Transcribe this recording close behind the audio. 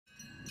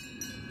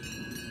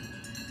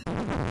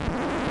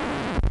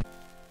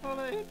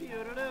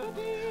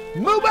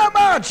Moo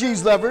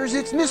cheese lovers,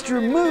 it's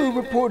Mr. Moo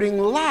reporting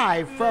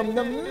live from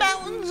the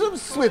mountains of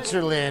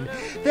Switzerland.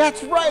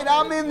 That's right,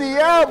 I'm in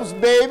the Alps,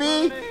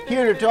 baby.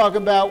 Here to talk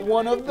about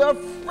one of the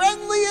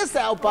friendliest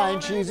alpine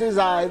cheeses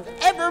I've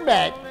ever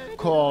met,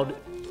 called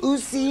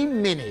Üsi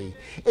Minnie.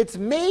 It's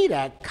made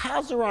at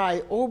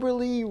Kaiserei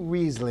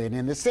Oberli-Riesling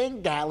in the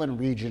St. Gallen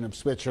region of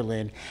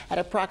Switzerland at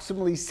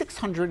approximately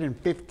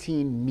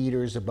 615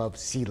 meters above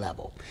sea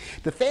level.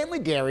 The family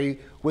dairy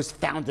was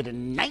founded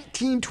in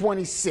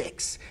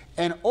 1926.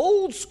 And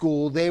old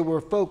school, they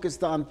were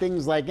focused on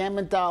things like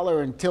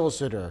Emmentaler and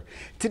Tilsiter.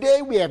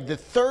 Today, we have the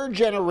third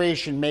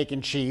generation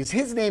making cheese.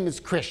 His name is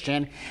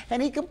Christian,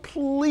 and he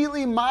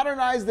completely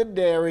modernized the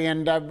dairy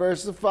and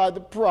diversified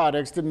the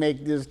products to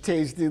make this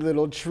tasty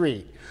little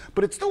treat.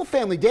 But it's still a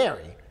family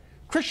dairy.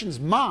 Christian's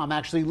mom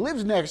actually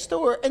lives next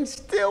door and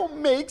still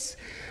makes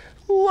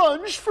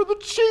lunch for the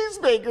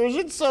cheesemakers.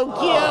 It's so cute.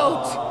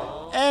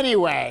 Aww.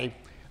 Anyway,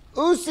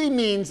 Üsi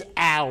means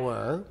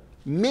hour.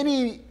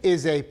 Minnie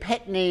is a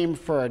pet name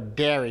for a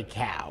dairy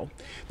cow.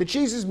 The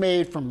cheese is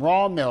made from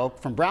raw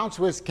milk from brown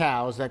Swiss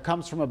cows that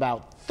comes from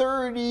about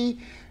 30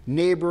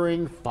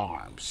 neighboring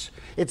farms.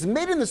 It's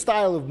made in the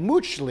style of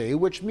Muchli,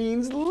 which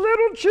means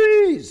little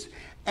cheese.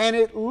 And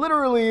it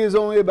literally is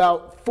only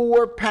about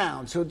 4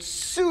 pounds, so it's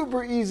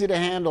super easy to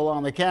handle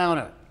on the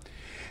counter.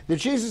 The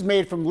cheese is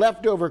made from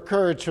leftover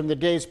curds from the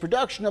day's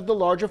production of the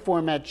larger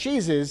format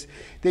cheeses.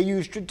 They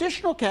use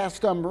traditional cast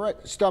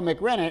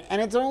stomach rennet,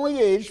 and it's only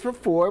aged for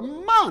 4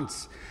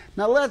 months.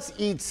 Now let's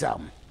eat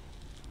some.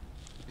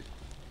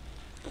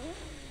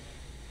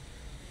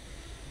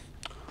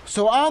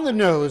 So on the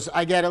nose,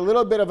 I get a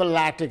little bit of a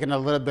lactic and a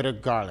little bit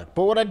of garlic.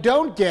 But what I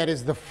don't get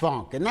is the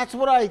funk, and that's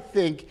what I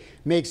think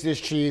makes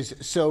this cheese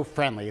so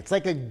friendly. It's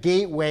like a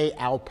gateway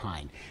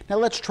alpine. Now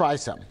let's try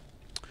some.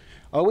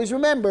 Always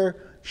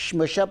remember,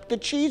 smush up the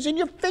cheese in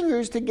your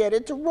fingers to get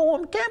it to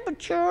room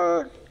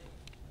temperature.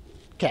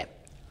 Okay.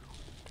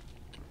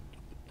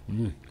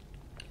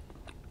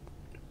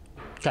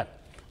 Okay.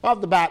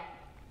 Off the bat,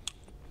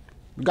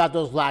 we got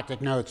those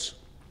lactic notes.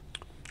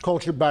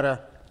 Cultured butter,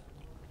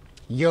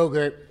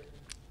 yogurt,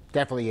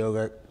 definitely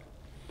yogurt.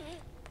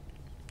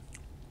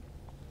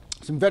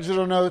 Some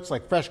vegetable notes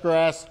like fresh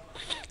grass,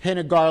 hint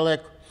of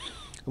garlic,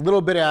 a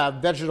little bit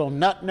of vegetable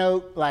nut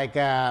note like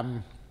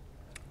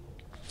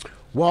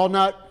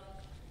walnut.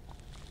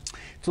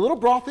 It's a little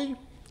brothy,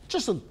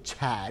 just a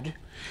tad,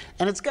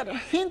 and it's got a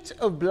hint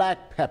of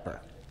black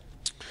pepper.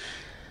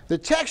 The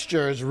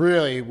texture is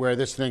really where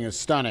this thing is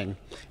stunning.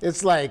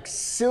 It's like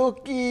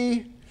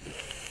silky,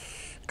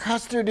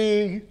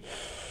 custardy.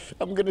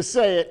 I'm gonna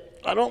say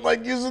it. I don't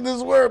like using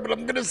this word, but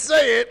I'm gonna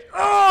say it.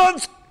 Oh,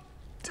 it's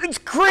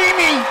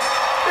creamy.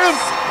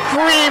 It's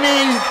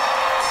creamy.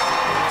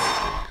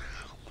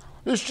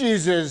 This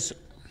cheese is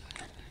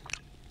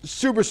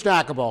super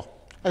snackable.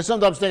 I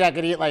sometimes think I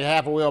could eat like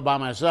half a wheel by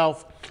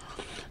myself.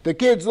 The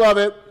kids love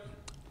it.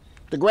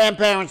 The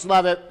grandparents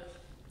love it.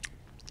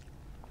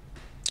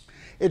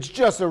 It's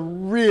just a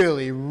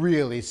really,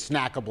 really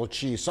snackable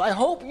cheese. So I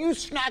hope you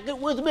snack it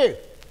with me.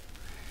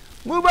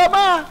 Moo ba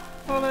ba.